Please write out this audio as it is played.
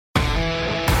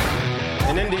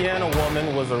An Indiana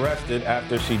woman was arrested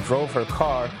after she drove her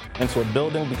car into a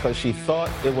building because she thought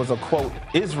it was a, quote,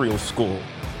 Israel school.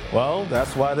 Well,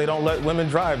 that's why they don't let women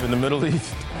drive in the Middle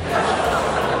East.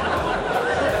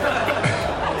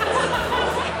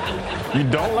 You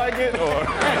don't like it, or?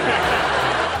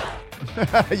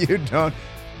 You don't.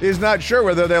 He's not sure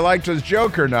whether they liked his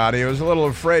joke or not. He was a little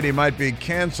afraid he might be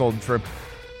canceled for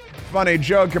funny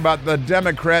joke about the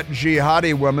Democrat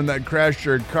jihadi woman that crashed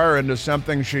her car into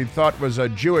something she thought was a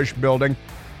Jewish building.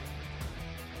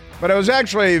 But it was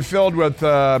actually filled with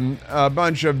a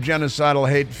bunch of genocidal,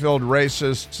 hate-filled,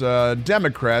 racist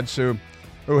Democrats who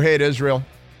hate Israel,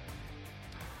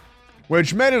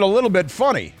 which made it a little bit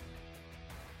funny.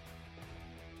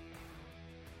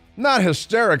 Not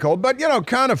hysterical, but,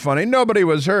 kind of funny. Nobody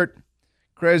was hurt.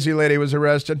 Crazy lady was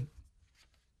arrested.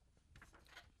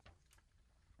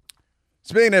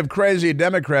 Speaking of crazy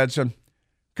Democrats and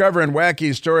covering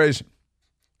wacky stories,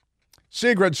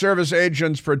 Secret Service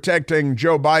agents protecting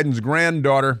Joe Biden's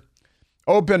granddaughter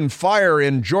opened fire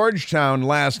in Georgetown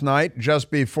last night,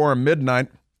 just before midnight,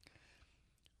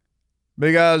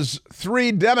 because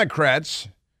 3 Democrats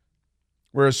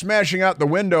were smashing out the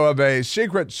window of a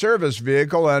Secret Service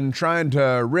vehicle and trying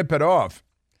to rip it off.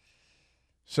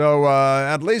 So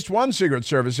at least one Secret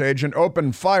Service agent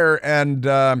opened fire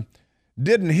and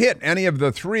didn't hit any of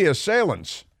the 3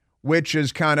 assailants, which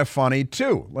is kind of funny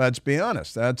too. Let's be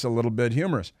honest. That's a little bit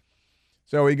humorous.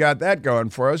 So we got that going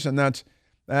for us, and that's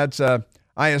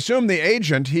I assume the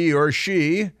agent, he or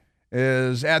she,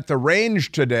 is at the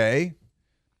range today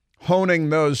honing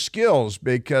those skills,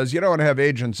 because you don't want to have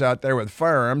agents out there with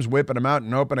firearms whipping them out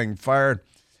and opening fire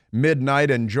midnight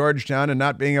in Georgetown and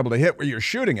not being able to hit where you're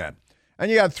shooting at.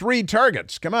 And you got 3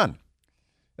 targets. Come on.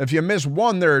 If you miss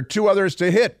one, there are 2 others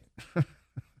to hit.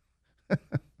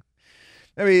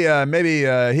 Maybe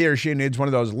he or she needs one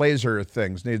of those laser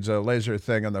things, needs a laser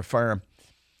thing on the firearm.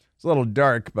 It's a little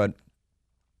dark, but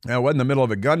it wasn't in the middle of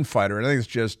a gunfight or anything. It's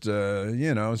just,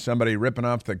 somebody ripping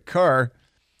off the car.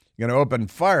 You're going to open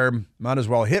fire, might as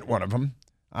well hit one of them,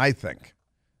 I think.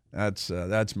 That's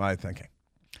my thinking.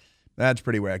 That's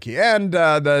pretty wacky. And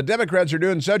the Democrats are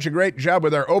doing such a great job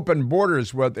with our open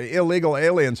borders with the illegal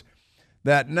aliens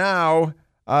that now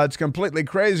it's completely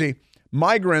crazy.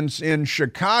 Migrants in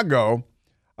Chicago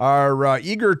are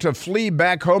eager to flee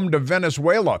back home to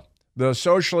Venezuela, the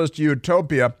socialist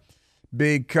utopia,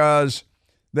 because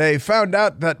they found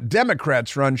out that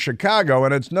Democrats run Chicago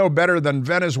and it's no better than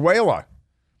Venezuela.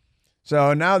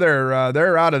 So now they're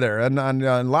out of there,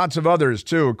 and lots of others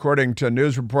too. According to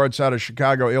news reports out of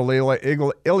Chicago,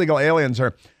 illegal aliens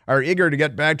are eager to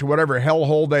get back to whatever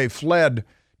hellhole they fled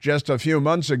just a few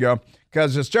months ago,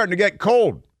 because it's starting to get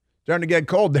cold. Starting to get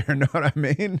cold there, know what I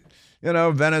mean?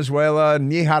 Venezuela,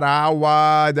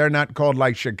 Nicaragua, they're not cold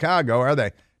like Chicago, are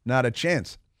they? Not a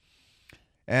chance.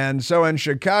 And so in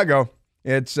Chicago,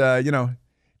 it's,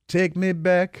 take me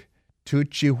back to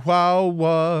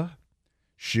Chihuahua.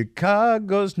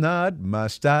 Chicago's not my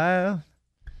style.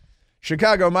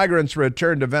 Chicago migrants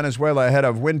return to Venezuela ahead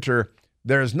of winter.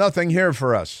 There's nothing here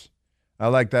for us. I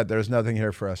like that. There's nothing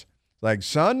here for us. Like,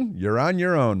 son, you're on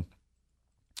your own.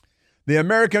 The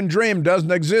American dream doesn't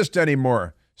exist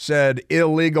anymore, said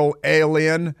illegal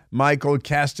alien Michael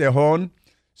Castellon.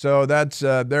 So that's,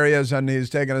 there he is, and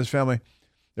he's taking his family.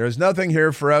 There's nothing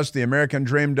here for us. The American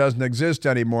dream doesn't exist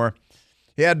anymore.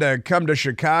 He had to come to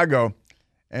Chicago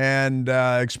and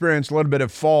experience a little bit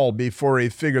of fall before he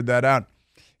figured that out.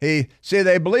 They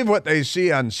believe what they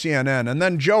see on CNN. And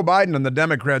then Joe Biden and the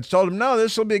Democrats told him, no,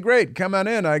 this will be great. Come on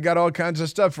in. I got all kinds of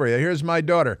stuff for you. Here's my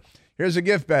daughter. Here's a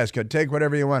gift basket. Take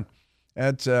whatever you want.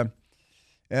 That's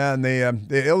and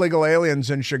the illegal aliens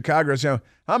in Chicago say,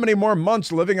 how many more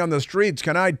months living on the streets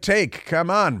can I take? Come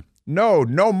on. No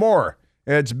more.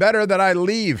 It's better that I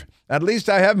leave. At least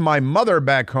I have my mother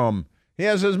back home. He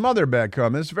has his mother back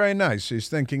home. It's very nice. He's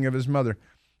thinking of his mother.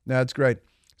 That's great.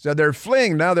 So they're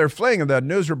fleeing. Now they're fleeing. The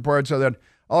news reports are that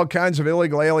all kinds of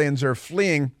illegal aliens are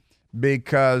fleeing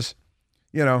because,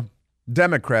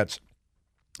 Democrats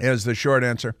is the short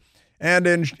answer. And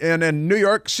in New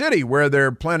York City, where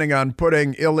they're planning on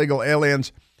putting illegal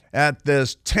aliens at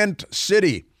this tent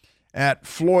city at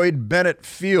Floyd Bennett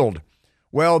Field.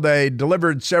 Well, they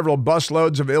delivered several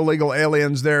busloads of illegal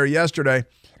aliens there yesterday.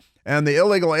 And the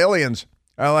illegal aliens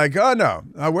are like, oh, no,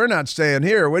 we're not staying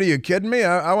here. What are you kidding me?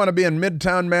 I want to be in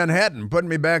Midtown Manhattan. Put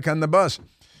me back on the bus.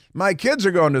 My kids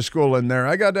are going to school in there.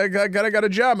 I got a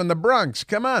job in the Bronx.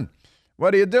 Come on.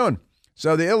 What are you doing?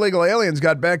 So the illegal aliens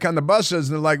got back on the buses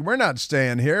and they're like, we're not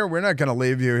staying here. We're not going to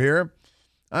leave you here.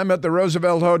 I'm at the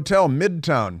Roosevelt Hotel,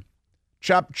 Midtown.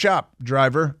 Chop, chop,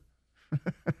 driver.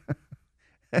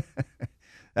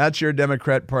 That's your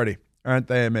Democrat Party. Aren't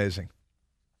they amazing?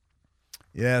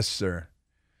 Yes, sir.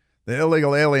 The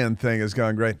illegal alien thing has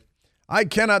gone great. I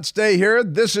cannot stay here.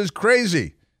 This is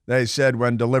crazy, they said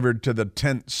when delivered to the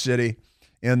tent city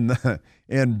in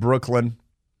Brooklyn.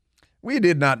 We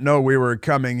did not know we were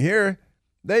coming here.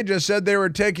 They just said they were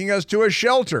taking us to a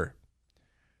shelter.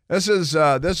 This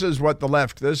is what the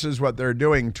left, this is what they're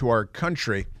doing to our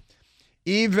country.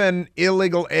 Even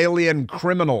illegal alien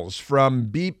criminals from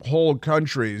beep hole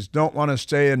countries don't want to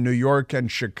stay in New York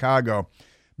and Chicago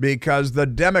because the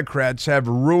Democrats have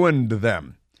ruined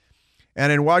them.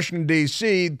 And in Washington,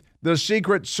 D.C., the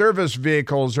Secret Service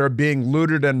vehicles are being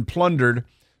looted and plundered.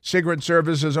 Secret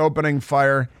Service is opening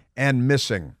fire and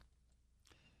missing.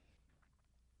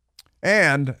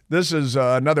 And this is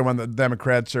another one that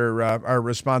Democrats are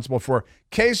responsible for.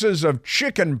 Cases of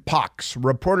chicken pox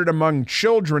reported among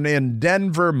children in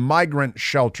Denver migrant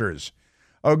shelters.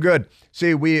 Oh, good.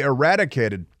 See, we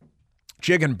eradicated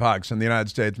chicken pox in the United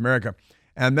States, America,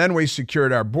 and then we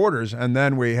secured our borders, and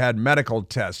then we had medical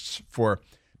tests for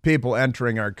people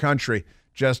entering our country,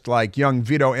 just like young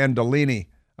Vito Andolini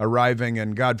arriving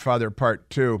in Godfather Part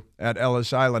 2 at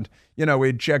Ellis Island. You know,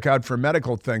 we'd check out for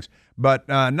medical things. But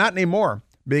not anymore,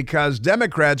 because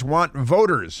Democrats want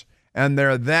voters, and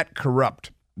they're that corrupt.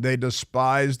 They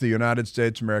despise the United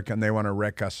States of America, and they want to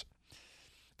wreck us.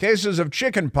 Cases of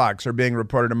chickenpox are being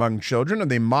reported among children in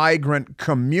the migrant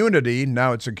community.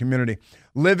 Now it's a community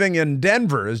living in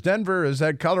Denver. Is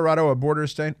that Colorado a border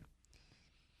state?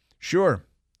 Sure.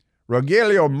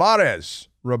 Rogelio Mares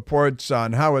reports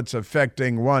on how it's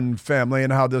affecting one family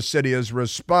and how the city is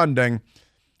responding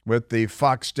with the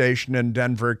Fox station in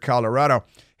Denver, Colorado.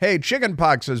 Hey,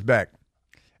 chickenpox is back.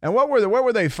 And what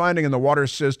were they finding in the water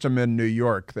system in New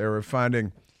York? They were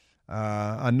finding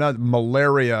another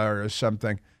malaria or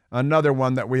something, another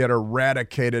one that we had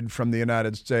eradicated from the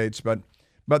United States. But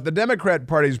the Democrat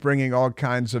Party is bringing all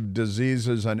kinds of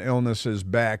diseases and illnesses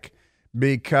back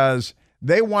because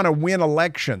they want to win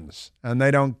elections, and they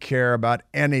don't care about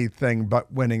anything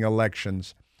but winning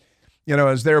elections. You know,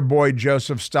 as their boy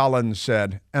Joseph Stalin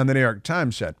said, and the New York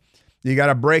Times said, you got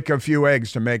to break a few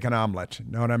eggs to make an omelet.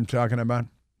 Know what I'm talking about?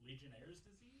 Legionnaire's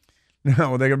disease?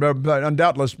 No, they're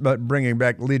undoubtedly bringing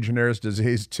back Legionnaire's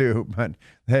disease too. But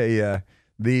hey,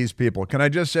 these people. Can I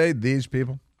just say these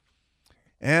people?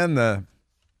 And the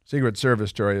Secret Service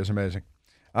story is amazing.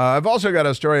 I've also got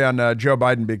a story on Joe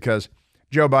Biden because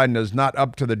Joe Biden is not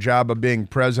up to the job of being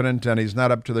president, and he's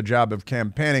not up to the job of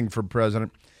campaigning for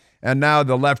president. And now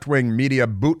the left-wing media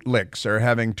bootlicks are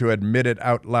having to admit it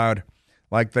out loud,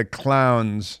 like the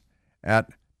clowns at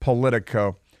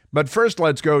Politico. But first,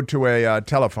 let's go to a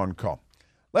telephone call.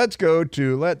 Let's go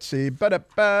to, let's go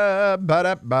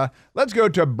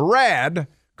to Brad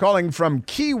calling from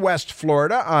Key West,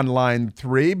 Florida on line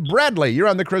 3. Bradley, you're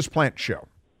on the Chris Plante Show.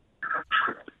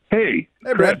 Hey,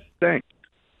 Hey, Brad. Chris, thanks.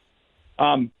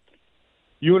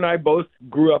 You and I both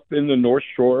grew up in the North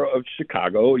Shore of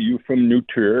Chicago. You from New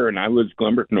Trier, and I was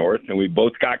Glenbrook North, and we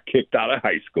both got kicked out of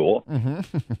high school.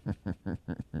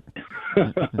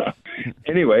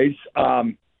 Anyways,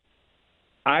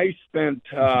 I spent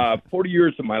 40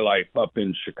 years of my life up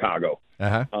in Chicago.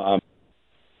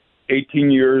 18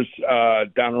 years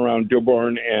down around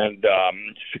Dearborn and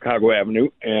Chicago Avenue,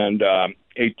 and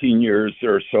 18 years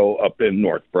or so up in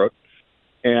Northbrook.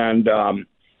 And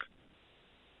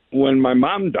when my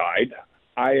mom died,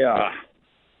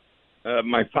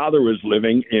 my father was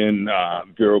living in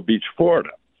Vero Beach,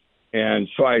 Florida. And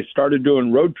so I started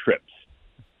doing road trips.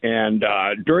 And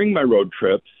during my road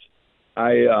trips,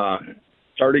 I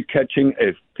started catching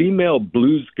a female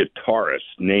blues guitarist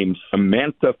named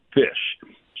Samantha Fish.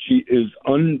 She is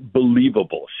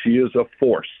unbelievable. She is a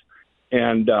force.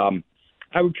 And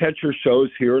I would catch her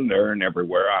shows here and there and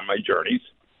everywhere on my journeys.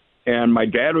 And my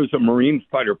dad was a Marine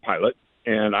fighter pilot.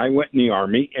 And I went in the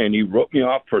Army, and he wrote me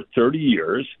off for 30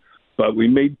 years, but we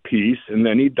made peace, and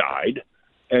then he died.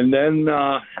 And then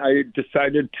I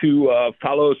decided to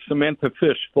follow Samantha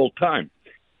Fish full time.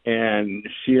 And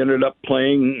she ended up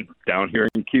playing down here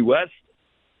in Key West.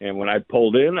 And when I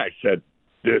pulled in, I said,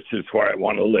 this is where I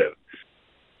want to live,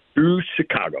 through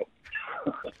Chicago.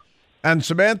 And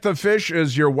Samantha Fish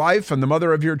is your wife and the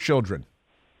mother of your children?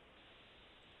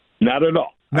 Not at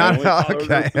all.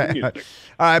 Okay. All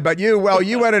right, but you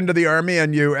went into the Army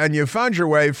and you found your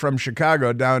way from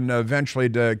Chicago down eventually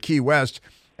to Key West,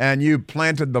 and you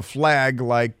planted the flag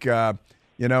like John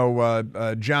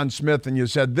Smith, and you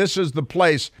said this is the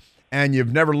place, and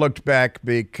you've never looked back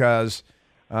because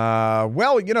start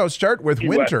with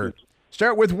winter.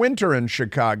 Start with winter in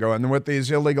Chicago, and what these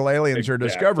illegal aliens are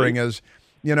discovering is,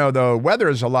 the weather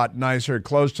is a lot nicer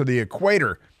close to the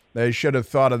equator They should have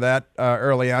thought of that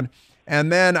early on.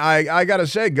 And then I got to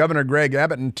say, Governor Greg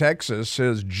Abbott in Texas,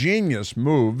 his genius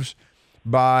moves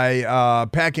by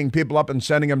packing people up and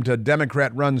sending them to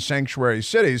Democrat-run sanctuary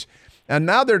cities. And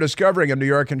now they're discovering in New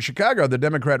York and Chicago, the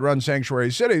Democrat-run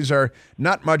sanctuary cities are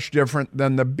not much different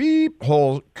than the beep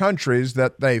hole countries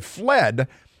that they fled.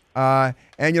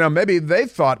 And, maybe they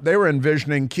thought they were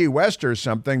envisioning Key West or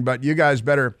something, but you guys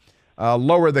better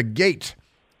lower the gate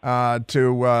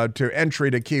to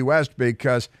entry to Key West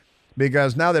because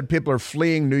now that people are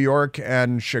fleeing New York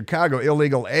and Chicago,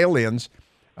 illegal aliens,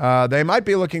 they might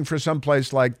be looking for some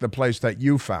place like the place that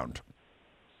you found.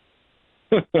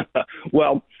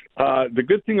 Well, the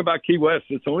good thing about Key West,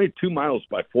 it's only 2 miles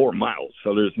by 4 miles,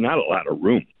 so there's not a lot of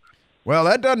room. Well,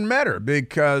 that doesn't matter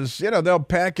because, they'll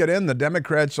pack it in. The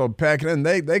Democrats will pack it in.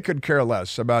 They could care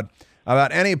less about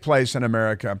any place in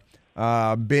America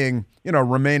being,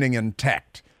 remaining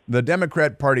intact. The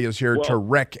Democrat Party is here to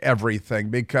wreck everything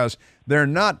because they're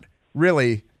not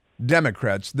really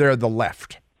Democrats. They're the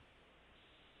left.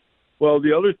 Well,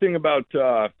 the other thing about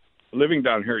living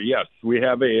down here, yes, we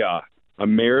have a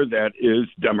mayor that is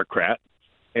Democrat.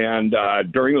 And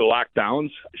during the lockdowns,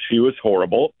 she was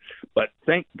horrible. But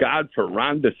thank God for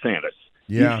Ron DeSantis.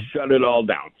 Yeah. He shut it all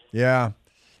down. Yeah.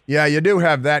 Yeah, you do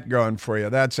have that going for you.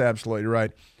 That's absolutely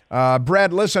right.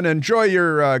 Brad, listen, enjoy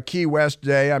your Key West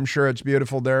day. I'm sure it's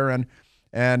beautiful there, and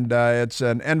it's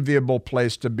an enviable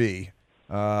place to be.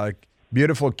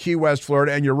 Beautiful Key West,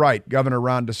 Florida. And you're right, Governor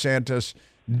Ron DeSantis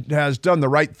has done the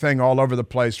right thing all over the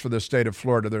place for the state of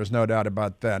Florida. There's no doubt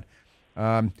about that.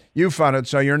 You found it,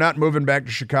 so you're not moving back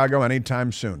to Chicago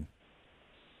anytime soon.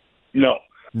 No.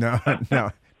 No,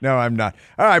 I'm not.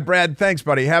 All right, Brad, thanks,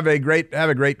 buddy. Have a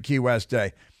great Key West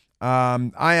day.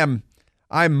 I'm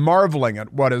marveling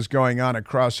at what is going on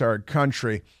across our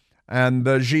country. And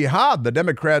the jihad, the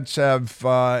Democrats have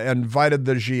invited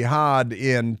the jihad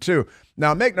in too.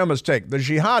 Now, make no mistake, the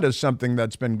jihad is something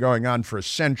that's been going on for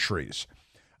centuries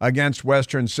against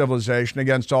Western civilization,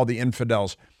 against all the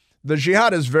infidels. The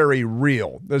jihad is very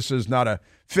real. This is not a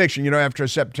fiction. After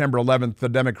September 11th, the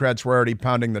Democrats were already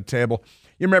pounding the table.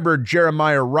 You remember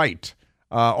Jeremiah Wright,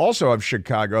 also of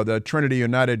Chicago, the Trinity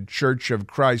United Church of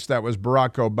Christ. That was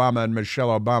Barack Obama and Michelle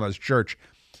Obama's church.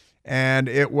 And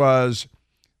it was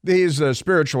these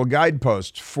spiritual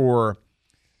guideposts for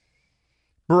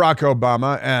Barack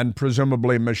Obama and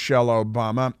presumably Michelle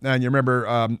Obama. And you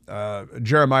remember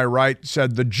Jeremiah Wright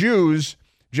said the Jews,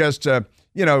 just to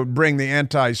bring the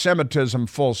anti-Semitism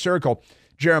full circle,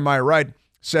 Jeremiah Wright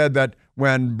said that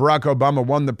when Barack Obama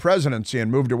won the presidency and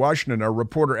moved to Washington, a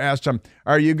reporter asked him,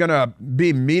 "Are you going to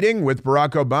be meeting with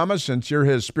Barack Obama since you're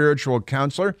his spiritual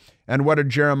counselor?" And what did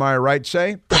Jeremiah Wright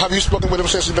say? Have you spoken with him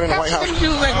since he's been in the White House? You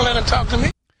ain't gonna let him talk to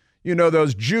me.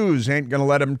 Those Jews ain't going to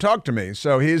let him talk to me.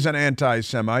 So he's an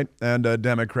anti-Semite and a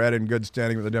Democrat in good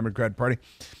standing with the Democrat Party.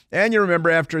 And you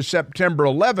remember after September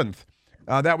 11th,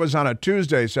 that was on a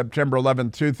Tuesday, September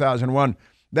 11th, 2001.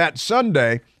 That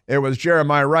Sunday, it was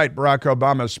Jeremiah Wright, Barack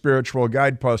Obama's spiritual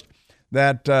guidepost,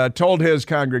 that told his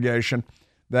congregation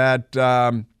that,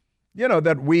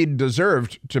 that we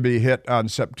deserved to be hit on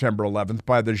September 11th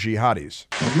by the jihadis.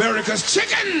 America's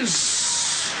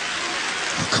chickens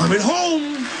are coming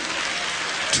home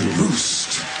to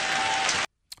roost.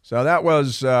 So that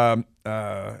was, more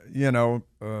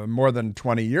than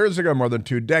 20 years ago, more than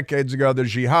 2 decades ago. The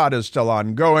jihad is still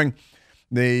ongoing.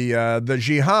 The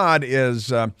jihad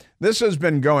is, this has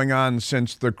been going on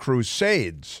since the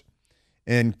Crusades,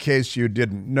 in case you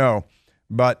didn't know.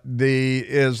 But the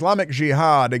Islamic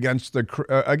jihad against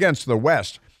the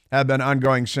West have been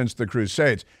ongoing since the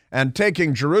Crusades. And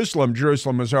taking Jerusalem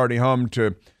was already home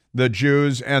to the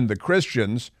Jews and the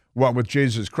Christians, what with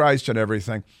Jesus Christ and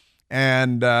everything.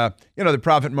 And, the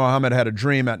Prophet Muhammad had a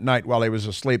dream at night while he was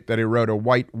asleep that he rode a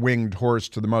white-winged horse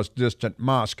to the most distant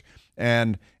mosque.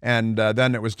 And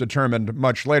then it was determined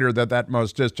much later that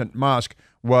most distant mosque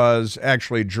was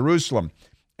actually Jerusalem.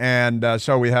 And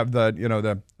so we have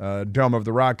the Dome of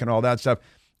the Rock and all that stuff.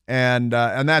 And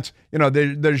that's,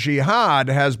 the jihad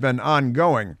has been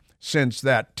ongoing since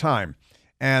that time.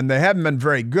 And they haven't been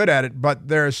very good at it, but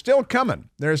they're still coming.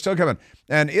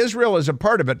 And Israel is a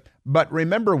part of it. But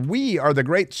remember, we are the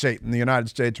great Satan, the United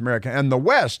States of America, and the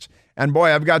West. And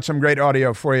boy, I've got some great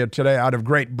audio for you today out of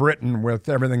Great Britain with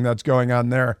everything that's going on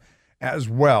there as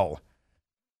well.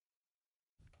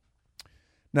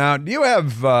 Now, do you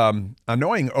have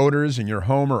annoying odors in your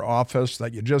home or office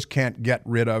that you just can't get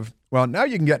rid of? Well, now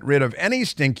you can get rid of any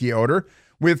stinky odor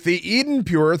with the Eden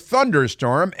Pure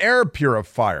Thunderstorm Air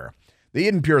Purifier. The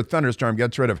Eden Pure Thunderstorm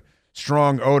gets rid of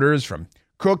strong odors from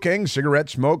cooking, cigarette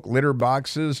smoke, litter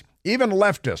boxes, Even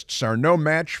leftists are no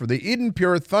match for the Eden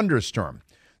Pure Thunderstorm.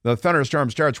 The thunderstorm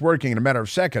starts working in a matter of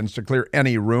seconds to clear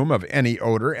any room of any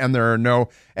odor, and there are no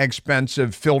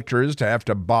expensive filters to have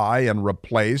to buy and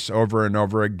replace over and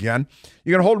over again.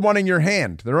 You can hold one in your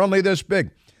hand. They're only this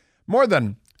big. More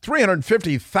than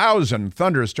 350,000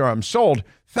 thunderstorms sold,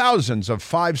 thousands of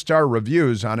 5-star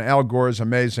reviews on Al Gore's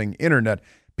amazing internet.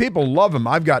 People love them.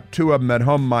 I've got 2 of them at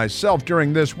home myself.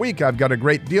 During this week, I've got a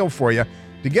great deal for you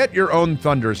to get your own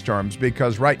thunderstorms,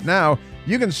 because right now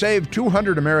you can save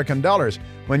 $200 American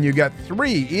when you get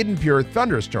 3 Eden Pure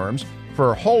Thunderstorms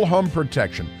for whole home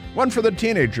protection. One for the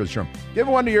teenagers' room. Give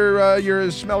one to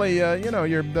your smelly, your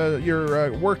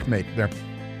workmate there.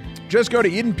 Just go to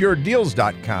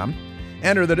EdenPureDeals.com.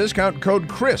 Enter the discount code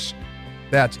Chris.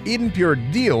 That's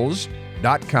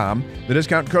EdenPureDeals.com. The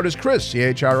discount code is Chris,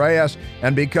 C-H-R-I-S.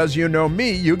 And because you know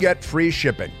me, you get free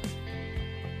shipping.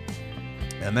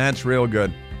 And that's real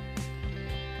good.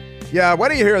 Yeah, what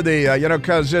do you hear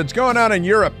because it's going on in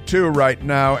Europe too right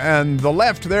now, and the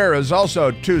left there is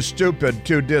also too stupid,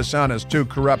 too dishonest, too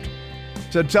corrupt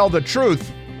to tell the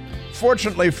truth.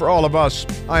 Fortunately for all of us,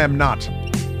 I am not.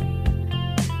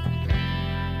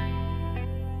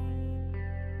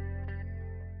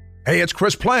 Hey, it's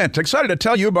Chris Plant, excited to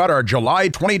tell you about our July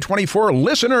 2024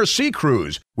 Listener Sea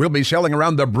Cruise. We'll be sailing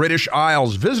around the British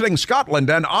Isles, visiting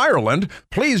Scotland and Ireland.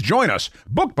 Please join us.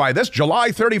 Book by this July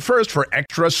 31st for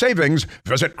extra savings.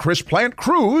 Visit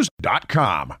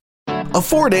ChrisPlantCruise.com.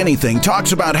 Afford Anything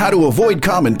talks about how to avoid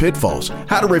common pitfalls,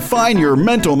 how to refine your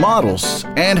mental models,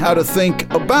 and how to think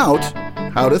about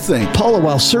how to think. Paula,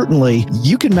 while certainly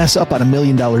you can mess up on $1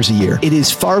 million a year, it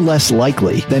is far less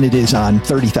likely than it is on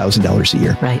 $30,000 a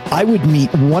year. Right. I would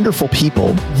meet wonderful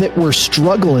people that were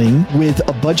struggling with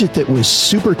a budget that was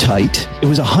super tight. It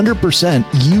was 100%.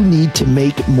 You need to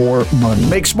make more money.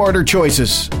 Make smarter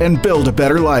choices and build a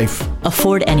better life.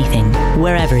 Afford Anything,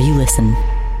 wherever you listen.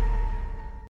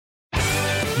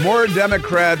 More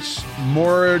Democrats,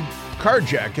 more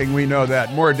carjacking, we know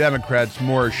that. More Democrats,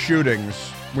 more shootings,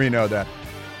 we know that.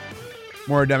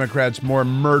 More Democrats, more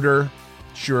murder,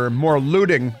 sure. More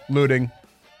looting.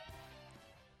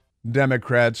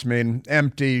 Democrats mean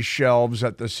empty shelves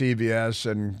at the CVS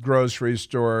and grocery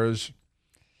stores.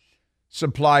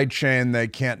 Supply chain they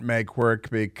can't make work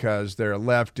because they're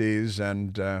lefties.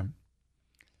 And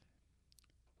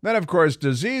then, of course,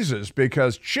 diseases,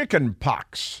 because chicken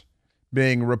pox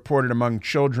being reported among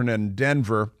children in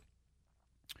Denver.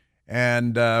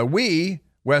 And we,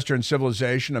 Western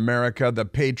civilization, America, the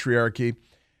patriarchy,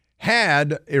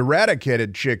 had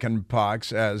eradicated chicken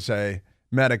pox as a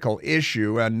medical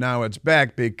issue, and now it's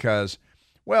back because,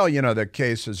 the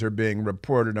cases are being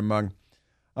reported among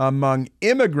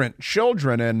immigrant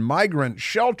children in migrant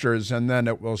shelters, and then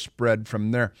it will spread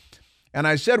from there. And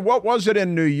I said, what was it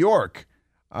in New York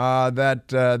that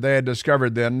they had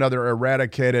discovered another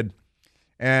eradicated,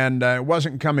 and it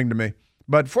wasn't coming to me.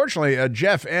 But fortunately,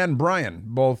 Jeff and Brian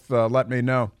both let me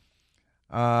know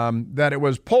that it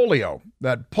was polio,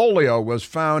 that polio was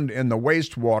found in the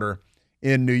wastewater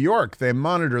in New York. They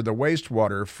monitor the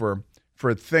wastewater for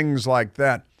things like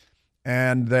that.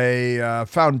 And they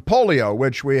found polio,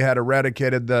 which we had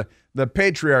eradicated. The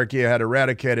patriarchy had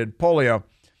eradicated polio.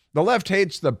 The left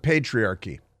hates the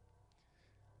patriarchy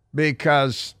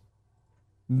because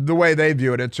the way they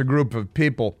view it, it's a group of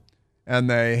people. And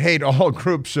they hate all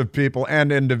groups of people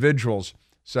and individuals.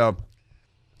 So,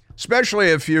 especially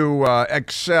if you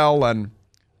excel and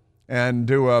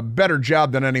do a better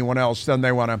job than anyone else, then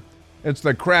they want to, it's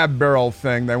the crab barrel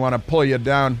thing. They want to pull you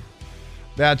down.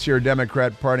 That's your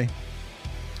Democrat Party.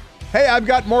 Hey, I've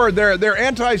got more. They're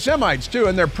anti-Semites, too,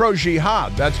 and they're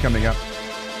pro-jihad. That's coming up.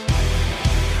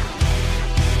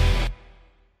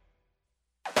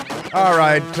 All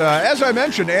right. As I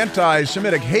mentioned,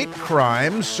 anti-Semitic hate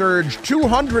crimes surged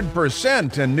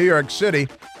 200% in New York City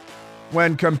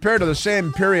when compared to the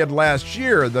same period last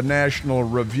year. The National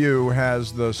Review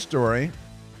has the story.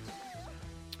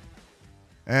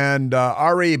 And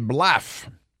Ari Blaff.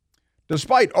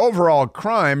 Despite overall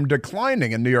crime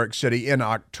declining in New York City in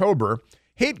October,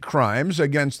 hate crimes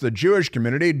against the Jewish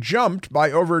community jumped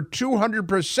by over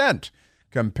 200%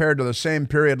 compared to the same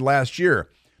period last year.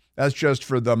 That's just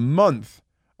for the month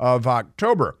of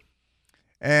October.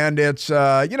 And it's,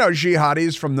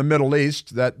 jihadis from the Middle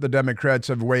East that the Democrats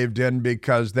have waved in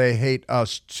because they hate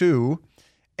us too.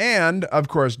 And, of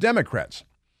course, Democrats.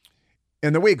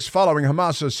 In the weeks following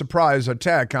Hamas's surprise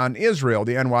attack on Israel,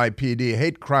 the NYPD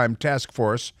Hate Crime Task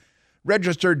Force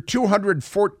registered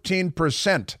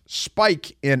 214%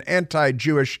 spike in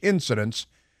anti-Jewish incidents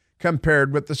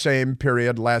compared with the same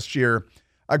period last year,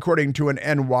 according to an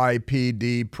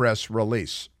NYPD press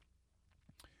release.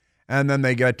 And then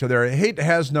they get to their hate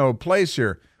has no place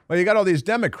here. Well, you got all these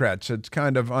Democrats. It's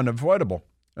kind of unavoidable.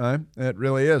 It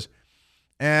really is.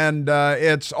 And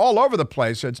it's all over the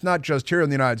place. It's not just here in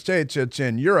the United States. It's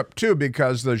in Europe, too,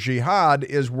 because the jihad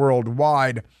is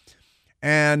worldwide.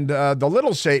 And the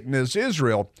little Satan is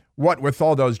Israel, what with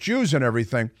all those Jews and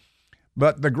everything.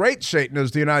 But the great Satan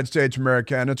is the United States of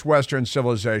America and its Western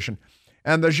civilization.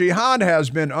 And the jihad has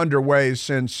been underway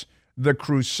since the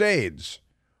Crusades,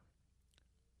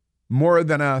 more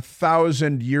than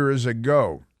 1,000 years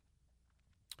ago.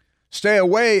 Stay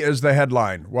away is the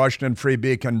headline. Washington Free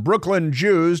Beacon. Brooklyn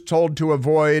Jews told to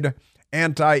avoid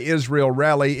anti-Israel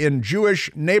rally in Jewish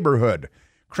neighborhood.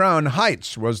 Crown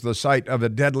Heights was the site of a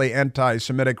deadly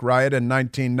anti-Semitic riot in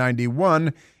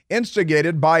 1991,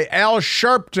 instigated by Al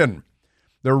Sharpton,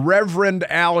 the Reverend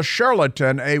Al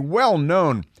Sharpton, a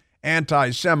well-known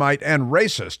anti-Semite and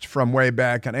racist from way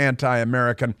back, an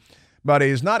anti-American. But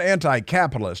he's not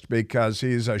anti-capitalist because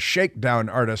he's a shakedown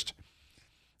artist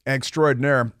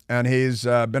extraordinaire, and he's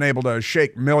been able to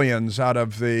shake millions out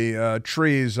of the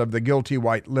trees of the guilty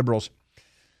white liberals.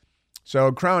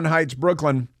 So Crown Heights,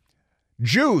 Brooklyn,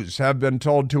 Jews have been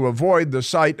told to avoid the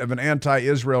site of an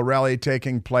anti-Israel rally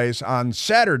taking place on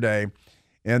Saturday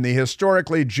in the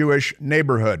historically Jewish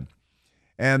neighborhood.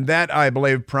 And that, I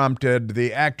believe, prompted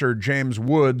the actor James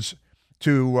Woods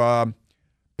to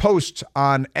post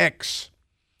on X.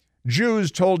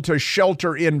 Jews told to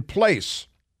shelter in place.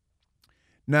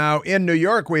 Now, in New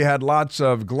York, we had lots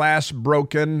of glass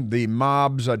broken. The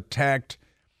mobs attacked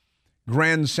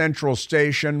Grand Central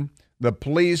Station. The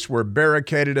police were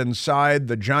barricaded inside,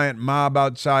 the giant mob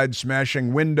outside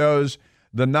smashing windows.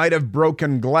 The night of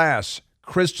broken glass,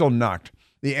 Kristallnacht.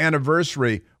 The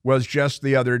anniversary was just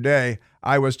the other day.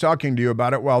 I was talking to you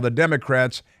about it while the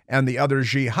Democrats and the other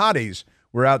jihadis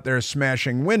were out there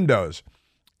smashing windows.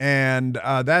 And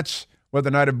that's what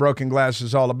the night of broken glass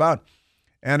is all about.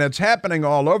 And it's happening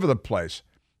all over the place.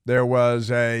 There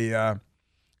was a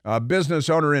business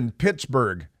owner in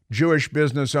Pittsburgh, Jewish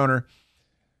business owner,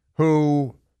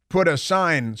 who put a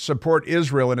sign, "Support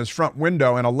Israel," in his front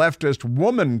window, and a leftist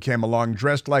woman came along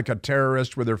dressed like a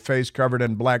terrorist with her face covered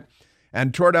in black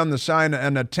and tore down the sign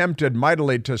and attempted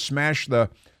mightily to smash the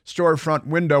storefront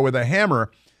window with a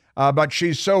hammer. But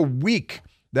she's so weak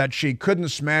that she couldn't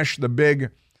smash the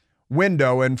big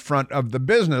window in front of the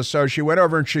business. So she went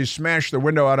over and she smashed the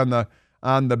window out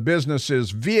on the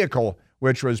business's vehicle,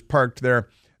 which was parked there.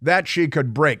 That she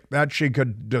could break, that she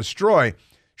could destroy.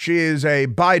 She is a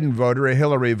Biden voter, a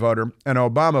Hillary voter, an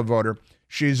Obama voter.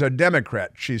 She's a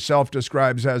Democrat. She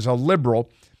self-describes as a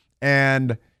liberal,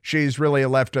 and she's really a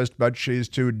leftist, but she's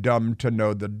too dumb to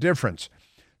know the difference.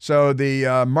 So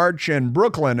the march in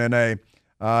Brooklyn, in a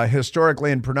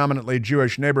historically and predominantly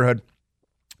Jewish neighborhood,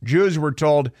 Jews were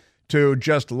told to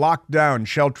just lock down,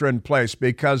 shelter in place,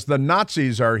 because the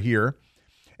Nazis are here.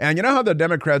 And you know how the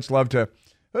Democrats love to,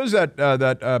 who's that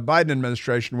Biden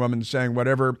administration woman saying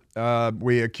whatever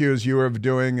we accuse you of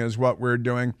doing is what we're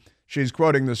doing? She's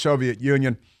quoting the Soviet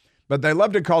Union. But they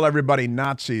love to call everybody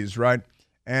Nazis, right?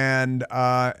 And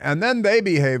then they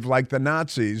behave like the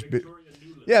Nazis.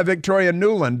 Victoria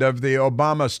Nuland of the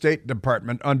Obama State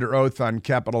Department under oath on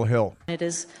Capitol Hill. It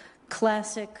is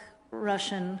classic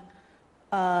Russian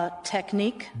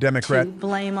technique Democrat. to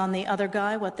blame on the other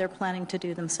guy what they're planning to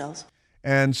do themselves.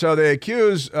 And so they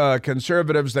accuse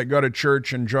conservatives that go to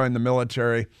church and join the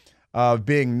military of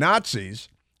being Nazis.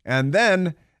 And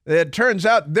then it turns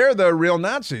out they're the real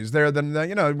Nazis. They're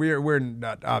we're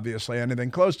not obviously anything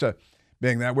close to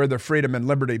being that. We're the freedom and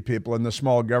liberty people and the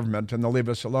small government and the leave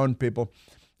us alone people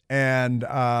and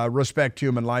respect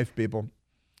human life people.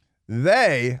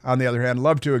 They, on the other hand,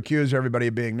 love to accuse everybody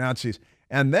of being Nazis.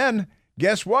 And then,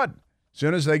 guess what? As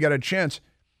soon as they get a chance,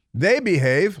 they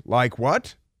behave like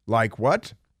what? Like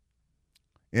what?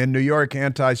 In New York,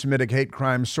 anti-Semitic hate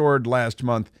crime soared last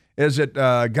month. Is it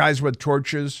guys with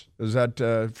torches? Is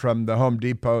that from the Home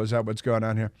Depot? Is that what's going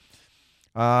on here?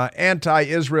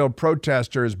 Anti-Israel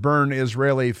protesters burn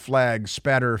Israeli flags,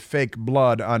 spatter fake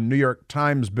blood on New York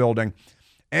Times building.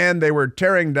 And they were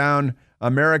tearing down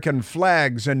American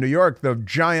flags in New York, the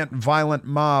giant violent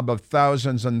mob of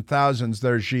thousands and thousands.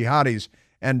 They're jihadis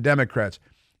and Democrats.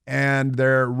 And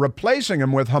they're replacing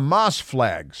them with Hamas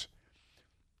flags,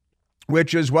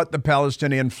 which is what the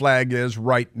Palestinian flag is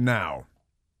right now.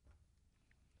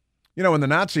 You know, when the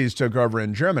Nazis took over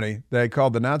in Germany, they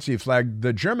called the Nazi flag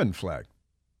the German flag.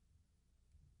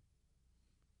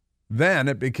 Then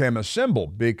it became a symbol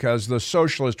because the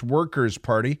Socialist Workers'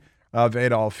 Party of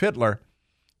Adolf Hitler,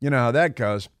 you know how that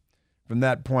goes from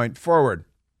that point forward.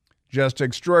 Just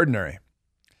extraordinary.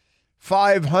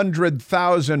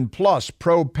 500,000 plus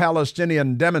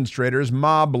pro-Palestinian demonstrators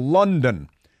mob London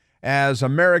as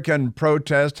American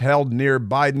protest held near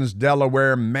Biden's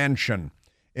Delaware mansion,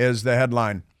 is the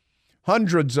headline.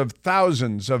 Hundreds of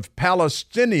thousands of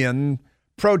Palestinian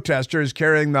protesters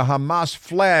carrying the Hamas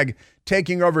flag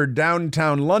taking over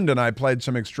downtown London. I played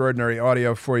some extraordinary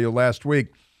audio for you last week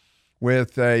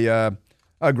with a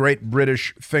great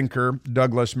British thinker,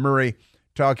 Douglas Murray,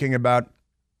 talking about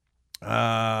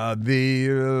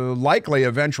the likely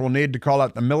eventual need to call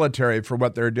out the military for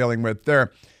what they're dealing with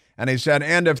there. And he said,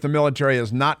 and if the military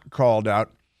is not called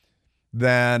out,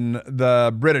 then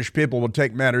the British people will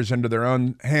take matters into their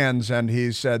own hands. And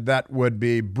he said that would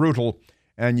be brutal,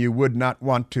 and you would not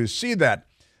want to see that.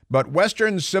 But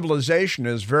Western civilization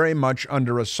is very much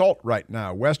under assault right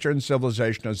now. Western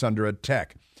civilization is under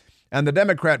attack. And the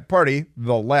Democrat Party,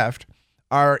 the left,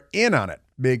 are in on it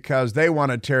because they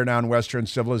want to tear down Western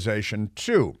civilization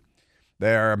too.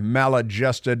 They are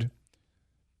maladjusted,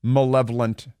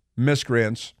 malevolent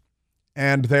miscreants,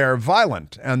 and they are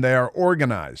violent, and they are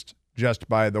organized, just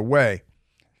by the way,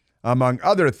 among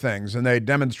other things. And they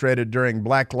demonstrated during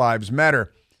Black Lives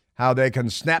Matter how they can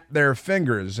snap their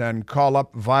fingers and call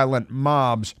up violent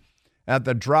mobs at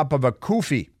the drop of a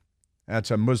kufi,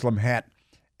 that's a Muslim hat,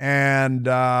 and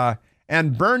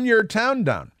burn your town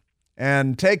down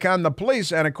and take on the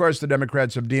police. And, of course, the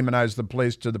Democrats have demonized the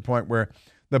police to the point where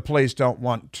the police don't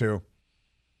want to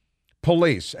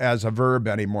police as a verb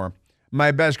anymore.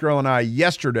 My best girl and I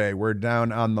yesterday were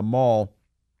down on the mall,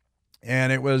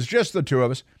 and it was just the two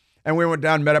of us. And we went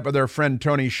down, met up with our friend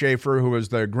Tony Schaefer, who was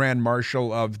the Grand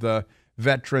Marshal of the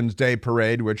Veterans Day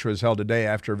Parade, which was held a day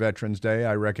after Veterans Day,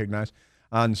 I recognize,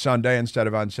 on Sunday instead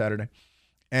of on Saturday.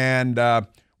 And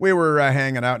we were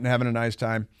hanging out and having a nice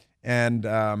time. And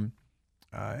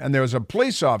there was a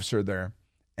police officer there.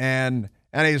 And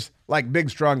he's like big,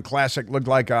 strong, classic, looked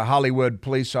like a Hollywood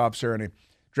police officer. And he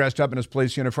dressed up in his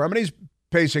police uniform. And he's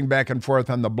pacing back and forth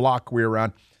on the block we were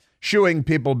on, shooing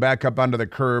people back up onto the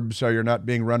curb so you're not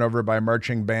being run over by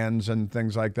marching bands and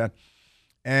things like that.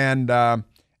 And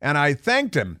I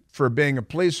thanked him for being a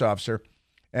police officer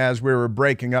as we were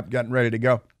breaking up, getting ready to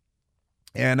go.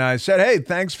 And I said, hey,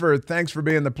 thanks for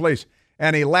being the police.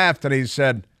 And he laughed and he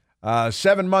said,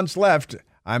 7 months left.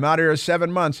 I'm out here 7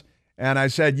 months. And I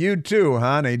said, you too,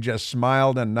 huh? And he just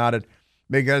smiled and nodded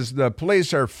because the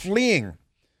police are fleeing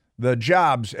the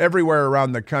jobs everywhere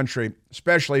around the country,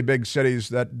 especially big cities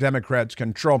that Democrats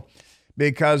control,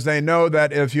 because they know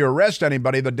that if you arrest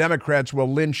anybody, the Democrats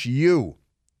will lynch you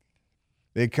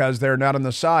because they're not on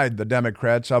the side, the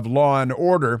Democrats, of law and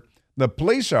order. The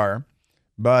police are,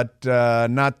 but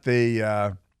not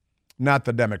the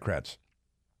Democrats.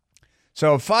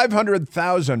 So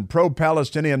 500,000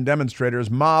 pro-Palestinian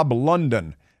demonstrators mob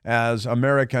London as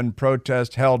American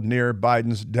protest held near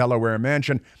Biden's Delaware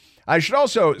mansion. I should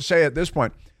also say at this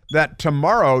point that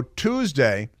tomorrow,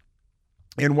 Tuesday,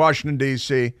 in Washington,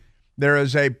 D.C., there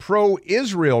is a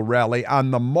pro-Israel rally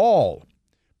on the Mall.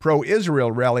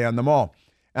 Pro-Israel rally on the Mall.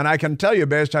 And I can tell you,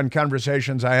 based on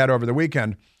conversations I had over the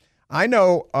weekend, I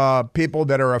know people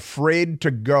that are afraid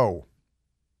to go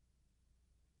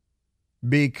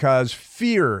because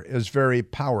fear is very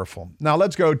powerful. Now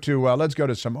let's go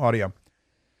to some audio.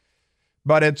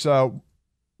 But it's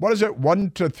what is it?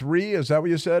 1 to 3? Is that what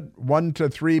you said? 1 to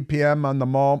 3 p.m. on the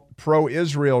Mall,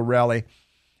 pro-Israel rally,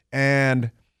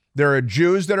 and there are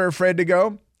Jews that are afraid to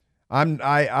go.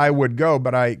 I would go,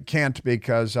 but I can't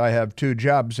because I have 2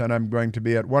 jobs and I'm going to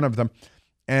be at one of them,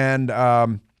 and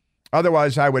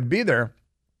otherwise I would be there.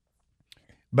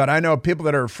 But I know people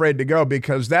that are afraid to go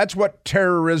because that's what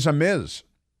terrorism is.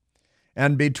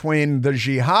 And between the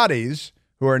jihadis,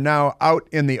 who are now out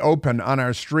in the open on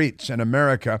our streets in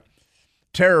America,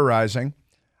 terrorizing,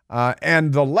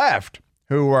 and the left,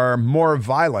 who are more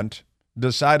violent,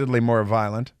 decidedly more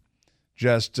violent,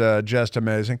 just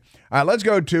amazing. All right, let's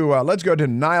go to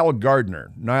Niall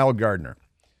Gardner. Niall Gardner,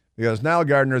 because Niall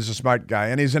Gardner is a smart guy,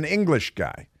 and he's an English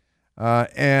guy,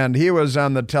 and he was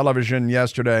on the television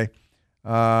yesterday.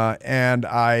 And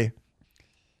I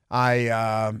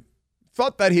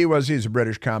thought that he's a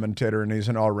British commentator and he's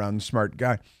an all-around smart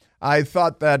guy. I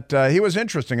thought that he was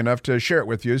interesting enough to share it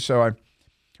with you. So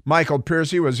Michael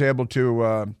Piercy was able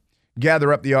to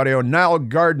gather up the audio. Niall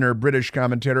Gardner, British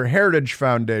commentator, Heritage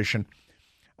Foundation,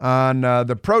 on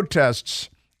the protests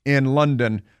in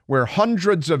London where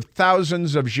hundreds of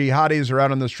thousands of jihadis are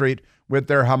out on the street with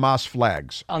their Hamas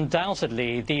flags.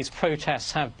 Undoubtedly, these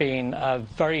protests have been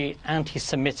very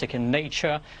anti-Semitic in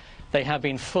nature. They have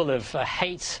been full of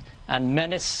hate and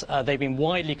menace. They've been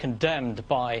widely condemned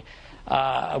by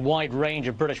a wide range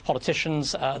of British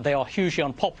politicians. They are hugely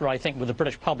unpopular, I think, with the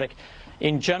British public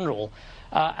in general.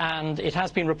 And it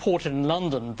has been reported in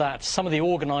London that some of the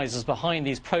organisers behind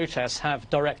these protests have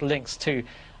direct links to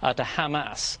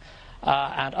Hamas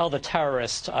and other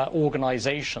terrorist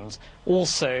organisations.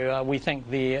 Also, we think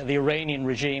the Iranian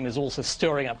regime is also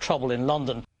stirring up trouble in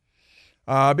London.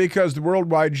 Because the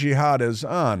worldwide jihad is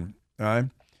on.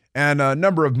 And a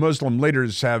number of Muslim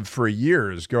leaders have for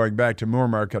years, going back to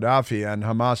Muammar Gaddafi, and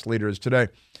Hamas leaders today,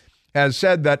 have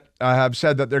said that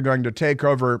they're going to take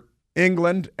over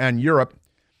England and Europe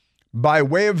by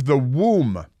way of the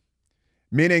womb,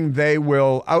 meaning they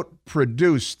will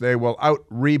outproduce, they will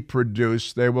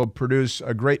out-reproduce, they will produce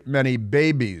a great many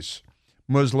babies,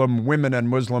 Muslim women and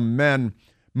Muslim men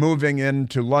moving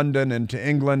into London, into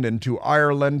England, into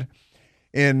Ireland.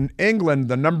 In England,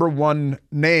 the number one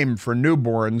name for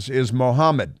newborns is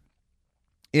Mohammed.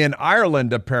 In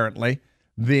Ireland, apparently,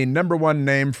 the number one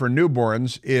name for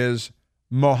newborns is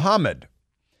Mohammed.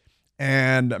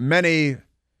 And many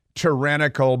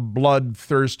tyrannical,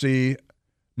 bloodthirsty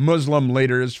Muslim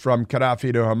leaders from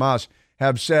Gaddafi to Hamas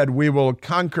have said, we will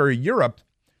conquer Europe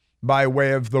by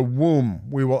way of the womb.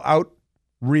 We will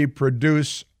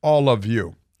out-reproduce all of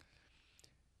you.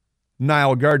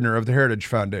 Niall Gardner of the Heritage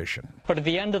Foundation. But at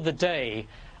the end of the day,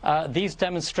 these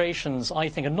demonstrations, I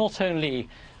think, are not only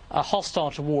hostile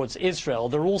towards Israel,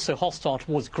 they're also hostile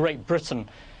towards Great Britain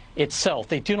itself.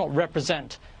 They do not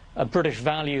represent British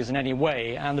values in any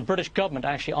way, and the British government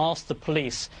actually asked the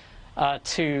police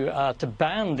to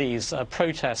ban these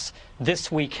protests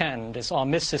this weekend. It's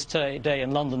Armistice Day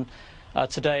in London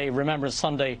today, Remembrance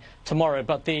Sunday tomorrow,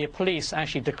 but the police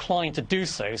actually declined to do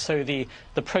so, so the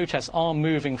protests are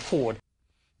moving forward.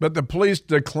 But the police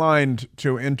declined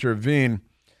to intervene.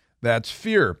 That's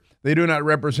fear. They do not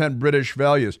represent British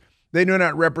values. They do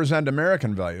not represent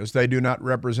American values. They do not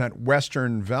represent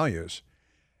Western values.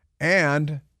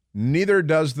 And neither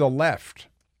does the left.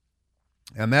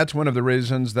 And that's one of the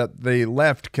reasons that the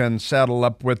left can saddle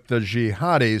up with the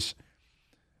jihadis.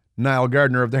 Niall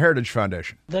Gardner of the Heritage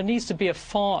Foundation. There needs to be a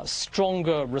far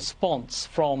stronger response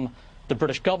from the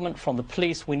British government, from the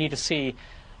police. We need to see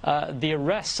the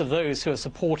arrests of those who are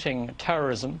supporting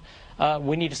terrorism.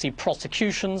 We need to see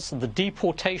prosecutions, the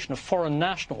deportation of foreign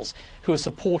nationals who are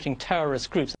supporting terrorist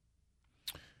groups.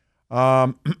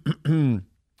 Now,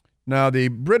 the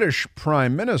British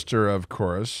Prime Minister, of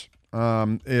course,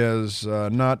 is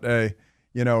not a,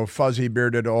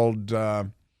 fuzzy-bearded old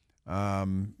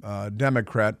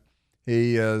Democrat.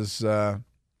 He is, Rishi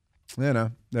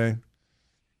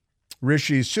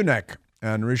Sunak.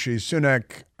 And Rishi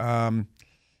Sunak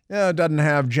doesn't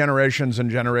have generations and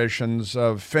generations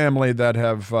of family that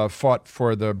have fought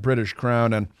for the British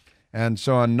crown. And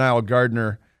so on. Niall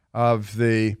Gardner of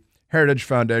the Heritage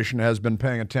Foundation has been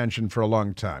paying attention for a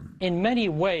long time. In many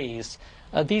ways,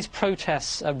 these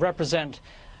protests represent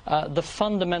the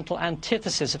fundamental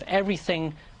antithesis of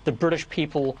everything the British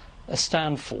people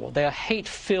stand for. They are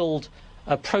hate-filled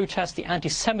protests. The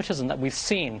anti-Semitism that we've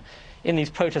seen in these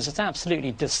protests is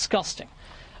absolutely disgusting.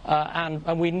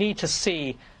 And we need to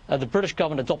see the British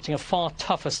government adopting a far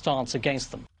tougher stance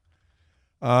against them.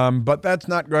 But that's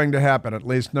not going to happen, at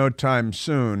least no time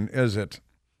soon, is it?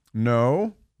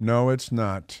 No, it's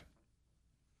not.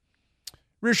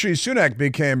 Rishi Sunak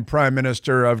became Prime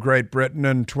Minister of Great Britain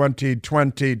in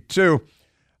 2022.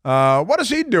 What is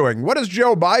he doing? What is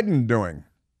Joe Biden doing?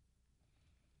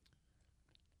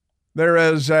 There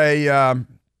is an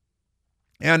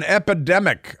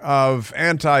epidemic of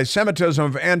anti-Semitism,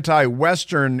 of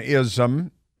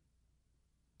anti-Westernism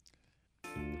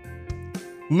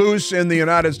loose in the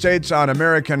United States, on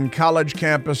American college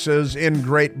campuses, in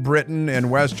Great Britain, in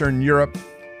Western Europe.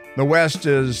 The West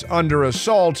is under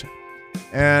assault,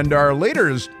 and our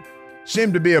leaders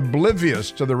seem to be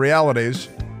oblivious to the realities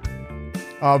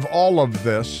of all of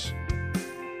this.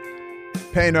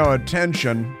 Pay no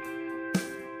attention,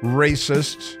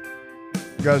 racists,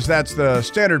 because that's the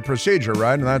standard procedure,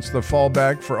 right? And that's the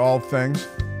fallback for all things.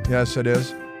 Yes, it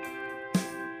is.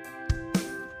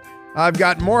 I've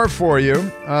got more for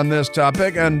you on this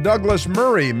topic, and Douglas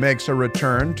Murray makes a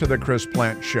return to the Chris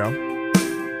Plante Show.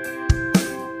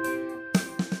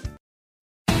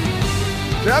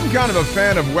 See, I'm kind of a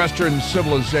fan of Western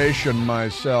civilization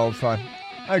myself.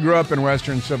 I grew up in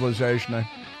Western civilization.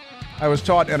 I was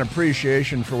taught an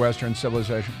appreciation for Western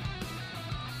civilization.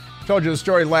 Told you the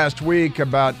story last week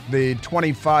about the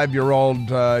 25-year-old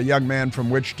young man from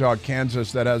Wichita,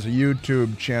 Kansas that has a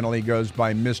YouTube channel. He goes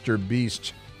by Mr.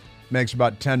 Beast. Makes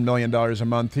about $10 million a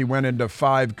month. He went into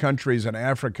 5 countries in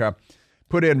Africa,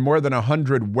 put in more than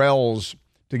 100 wells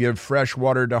to give fresh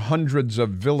water to hundreds of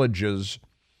villages,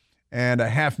 and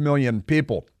 500,000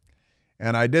 people.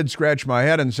 And I did scratch my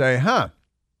head and say,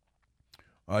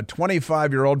 a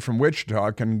 25-year-old from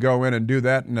Wichita can go in and do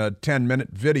that in a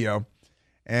 10-minute video,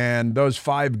 and those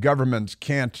 5 governments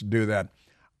can't do that.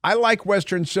 I like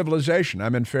Western civilization.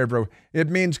 I'm in favor of it.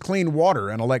 Means clean water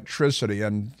and electricity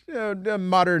and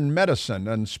modern medicine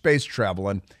and space travel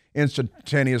and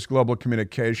instantaneous global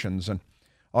communications and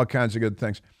all kinds of good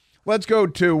things. Let's go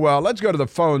to the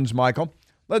phones, Michael.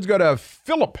 Let's go to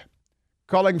Philip,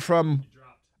 calling from.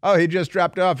 Oh, he just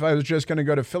dropped off. I was just going to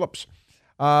go to Phillips.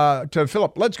 To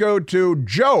Philip. Let's go to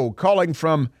Joe, calling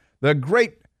from the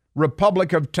great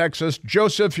Republic of Texas.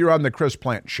 Joseph, you're on the Chris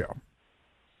Plante Show.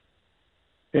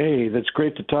 Hey, that's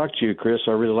great to talk to you, Chris.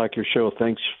 I really like your show.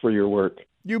 Thanks for your work.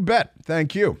 You bet.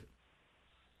 Thank you.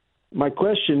 My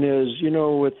question is,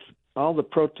 with all the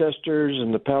protesters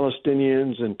and the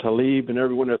Palestinians and Tlaib and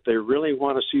everyone, if they really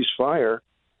want a ceasefire,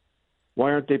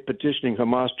 why aren't they petitioning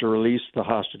Hamas to release the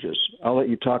hostages? I'll let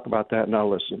you talk about that and I'll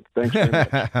listen. Thanks very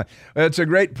much. It's a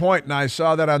great point, and I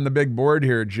saw that on the big board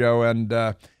here, Joe,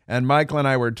 and Michael and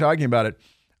I were talking about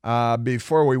it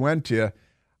before we went to you.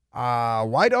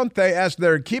 Why don't they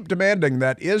keep demanding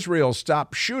that Israel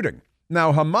stop shooting?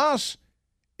 Now, Hamas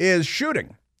is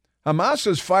shooting. Hamas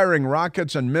is firing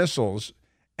rockets and missiles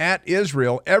at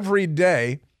Israel every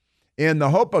day in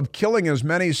the hope of killing as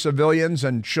many civilians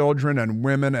and children and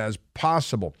women as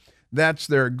possible. That's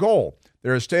their goal.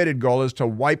 Their stated goal is to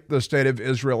wipe the state of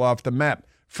Israel off the map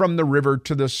from the river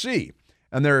to the sea.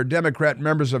 And there are Democrat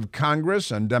members of Congress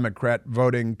and Democrat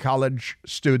voting college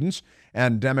students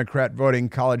and Democrat voting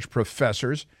college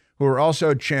professors who are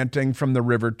also chanting from the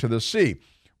river to the sea,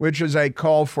 which is a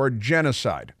call for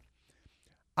genocide.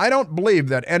 I don't believe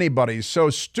that anybody's so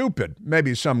stupid,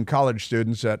 maybe some college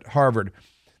students at Harvard,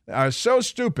 are so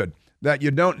stupid that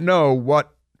you don't know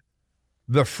what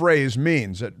the phrase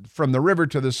means. From the river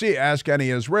to the sea, ask any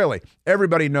Israeli.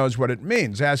 Everybody knows what it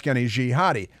means. Ask any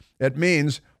jihadi. It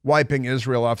means wiping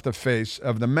Israel off the face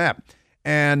of the map.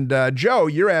 And Joe,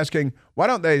 you're asking, why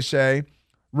don't they say,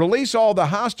 release all the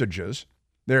hostages?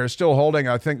 They're still holding,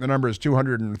 I think the number is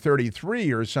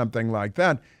 233 or something like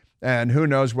that. And who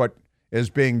knows what is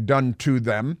being done to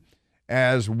them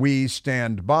as we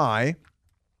stand by,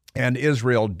 and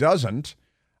Israel doesn't,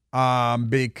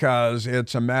 because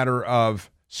it's a matter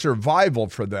of survival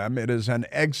for them. It is an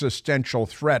existential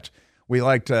threat.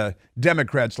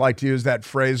 Democrats like to use that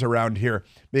phrase around here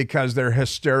because they're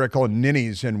hysterical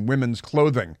ninnies in women's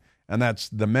clothing, and that's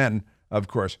the men, of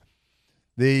course.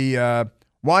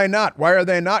 Why not? Why are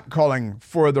they not calling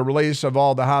for the release of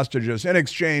all the hostages in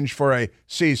exchange for a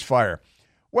ceasefire?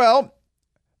 Well,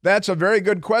 that's a very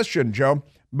good question, Joe.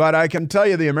 But I can tell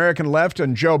you the American left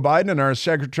and Joe Biden and our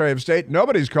Secretary of State,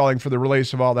 nobody's calling for the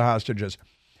release of all the hostages.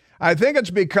 I think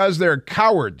it's because they're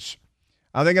cowards.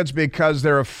 I think it's because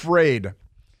they're afraid.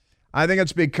 I think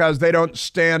it's because they don't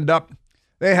stand up.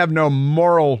 They have no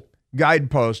moral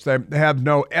guideposts. They have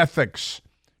no ethics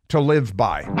to live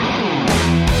by.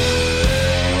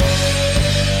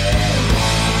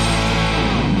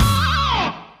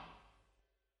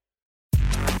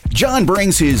 John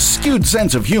brings his skewed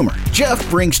sense of humor. Jeff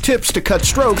brings tips to cut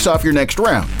strokes off your next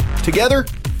round. Together,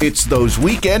 it's those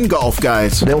weekend golf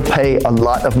guys. They'll pay a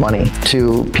lot of money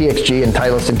to PXG and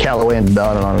Titleist and Callaway and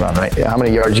on and on and on, right? How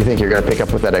many yards do you think you're going to pick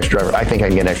up with that extra driver? I think I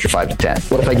can get an extra 5 to 10.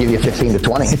 What if I give you 15 to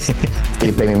 20?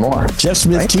 You pay me more. Jeff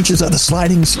Smith teaches on a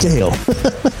sliding scale.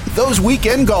 Those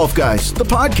Weekend Golf Guys, the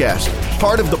podcast,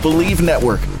 part of the Believe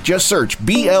Network. Just search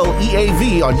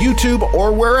BLEAV on YouTube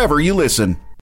or wherever you listen.